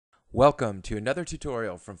Welcome to another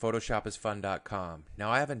tutorial from photoshopisfun.com. Now,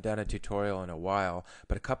 I haven't done a tutorial in a while,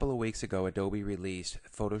 but a couple of weeks ago Adobe released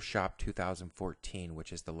Photoshop 2014,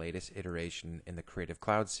 which is the latest iteration in the Creative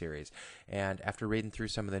Cloud series. And after reading through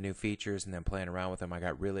some of the new features and then playing around with them, I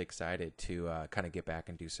got really excited to kind of get back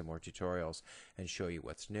and do some more tutorials and show you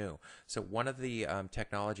what's new. So one of the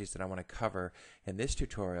technologies that I want to cover in this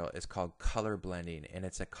tutorial is called color blending, and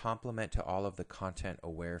it's a complement to all of the content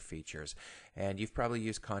aware features. And you've probably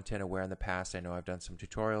used content aware in the past. I know I've done some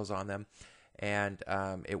tutorials on them, and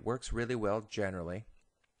it works really well generally,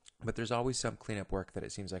 but there's always some cleanup work that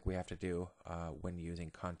it seems like we have to do when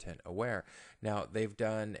using content aware. Now, they've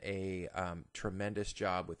done a tremendous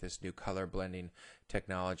job with this new color blending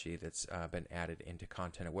technology that's been added into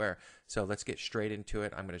content aware. So let's get straight into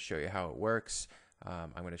it. I'm going to show you how it works.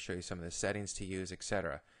 I'm going to show you some of the settings to use,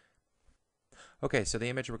 etc. Okay, so the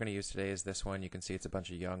image we're going to use today is this one. You can see it's a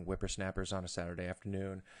bunch of young whippersnappers on a Saturday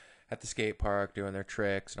afternoon at the skate park doing their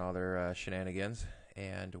tricks and all their shenanigans.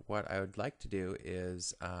 And what I would like to do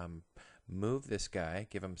is move this guy,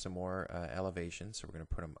 give him some more elevation. So we're going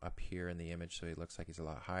to put him up here in the image so he looks like he's a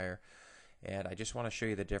lot higher. And I just want to show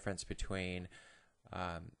you the difference between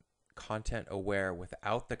content aware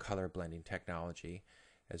without the color blending technology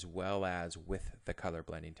as well as with the color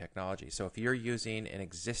blending technology. So if you're using an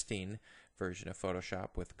existing version of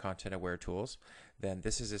Photoshop with content aware tools, then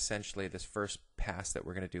this is essentially this first pass that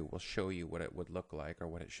we're going to do will show you what it would look like or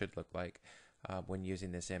what it should look like when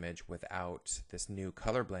using this image without this new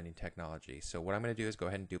color blending technology. So what I'm going to do is go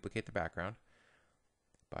ahead and duplicate the background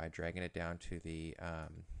by dragging it down to the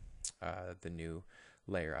new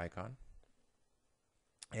layer icon.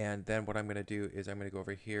 And then what I'm going to do is I'm going to go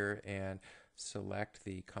over here and select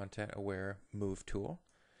the content aware move tool,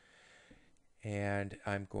 and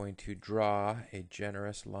I'm going to draw a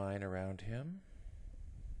generous line around him,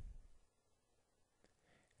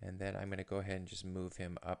 and then I'm going to go ahead and just move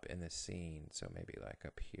him up in the scene, so maybe like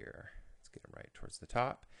up here. Let's get him right towards the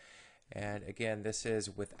top. And again, this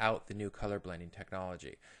is without the new color blending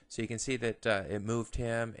technology. So you can see that it moved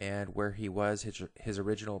him, and where he was, his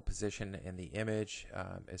original position in the image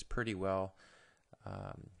is pretty well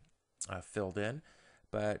filled in.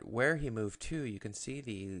 But where he moved to, you can see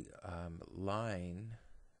the line,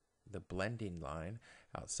 the blending line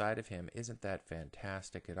outside of him isn't that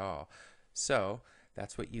fantastic at all. So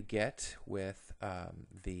that's what you get with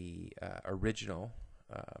the original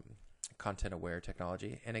content aware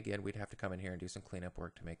technology. And again, we'd have to come in here and do some cleanup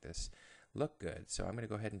work to make this look good. So I'm going to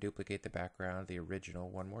go ahead and duplicate the background, the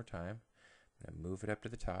original, one more time. I'm going to move it up to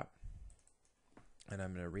the top, and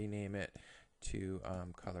I'm going to rename it to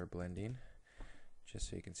color blending, just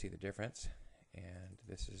so you can see the difference. And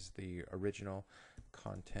this is the original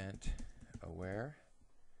content aware.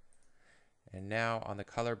 And now on the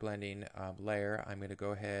color blending layer, I'm going to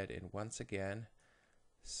go ahead and once again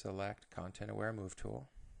select content aware move tool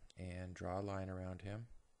and draw a line around him.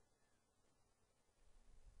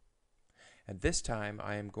 And this time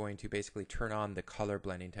I am going to basically turn on the color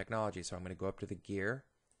blending technology. So I'm going to go up to the gear,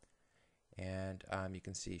 and you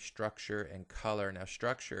can see structure and color. Now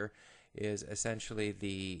structure is essentially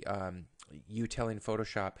the you telling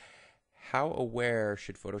Photoshop how aware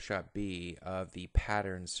should Photoshop be of the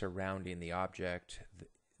patterns surrounding the object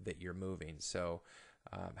that you're moving. So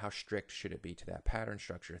how strict should it be to that pattern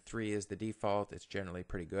structure? 3 is the default. It's generally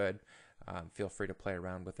pretty good. Feel free to play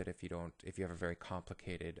around with it if you have a very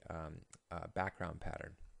complicated background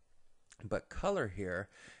pattern. But color here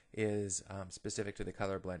is specific to the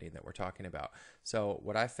color blending that we're talking about. So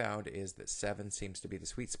what I found is that 7 seems to be the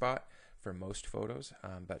sweet spot for most photos,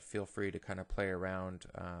 but feel free to kind of play around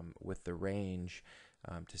with the range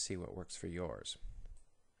to see what works for yours.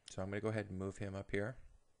 So I'm going to go ahead and move him up here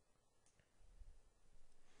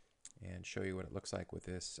and show you what it looks like with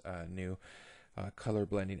this new color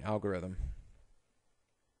blending algorithm.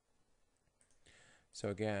 So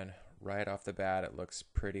again, right off the bat, it looks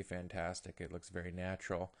pretty fantastic. It looks very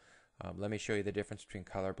natural. Let me show you the difference between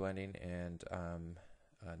color blending and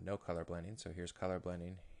no color blending. So here's color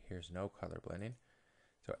blending, here's no color blending.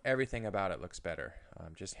 So everything about it looks better,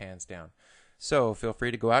 just hands down. So feel free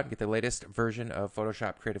to go out and get the latest version of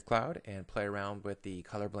Photoshop Creative Cloud and play around with the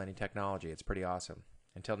color blending technology. It's pretty awesome.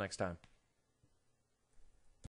 Until next time.